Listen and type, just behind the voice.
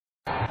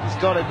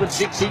got a good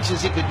 6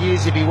 inches he could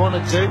use if he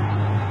wanted to.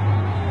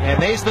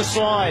 And there's the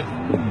slide.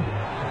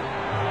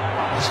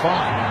 It's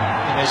fine.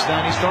 And there's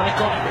Stoney's trying to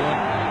con everyone.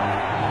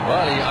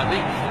 Well, I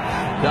think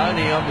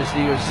Stoney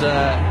obviously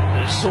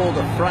saw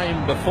the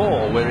frame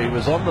before where he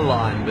was on the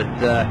line, but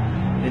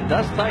it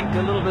does take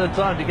a little bit of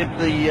time to get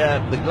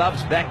the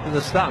gloves back to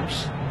the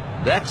stumps.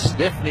 That's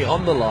definitely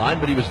on the line,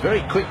 but he was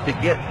very quick to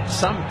get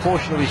some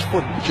portion of his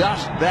foot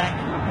just back.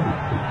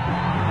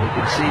 You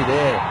can see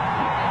there.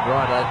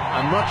 Right,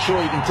 I'm not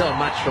sure you can tell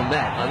much from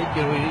that. I think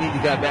we need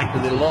to go back to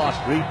the last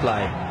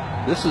replay.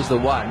 This is the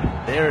one.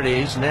 There it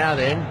is. Now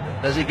then,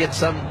 does he get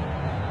some...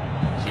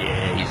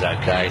 Yeah, he's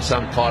okay.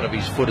 Some part of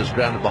his foot is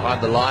grounded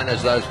behind the line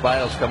as those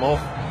bails come off.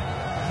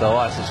 So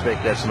I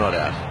suspect that's not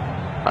out.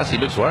 Plus, he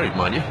looks worried,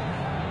 mind you.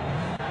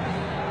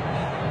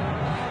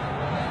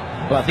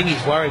 Well, I think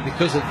he's worried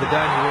because of the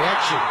Donny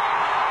reaction.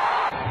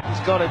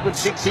 He's got a good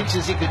 6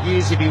 inches he could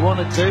use if he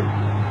wanted to.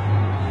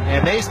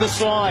 And there's the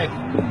slide.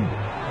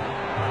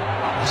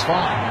 It's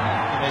fine.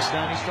 And there's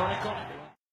Stoney's trying to con it.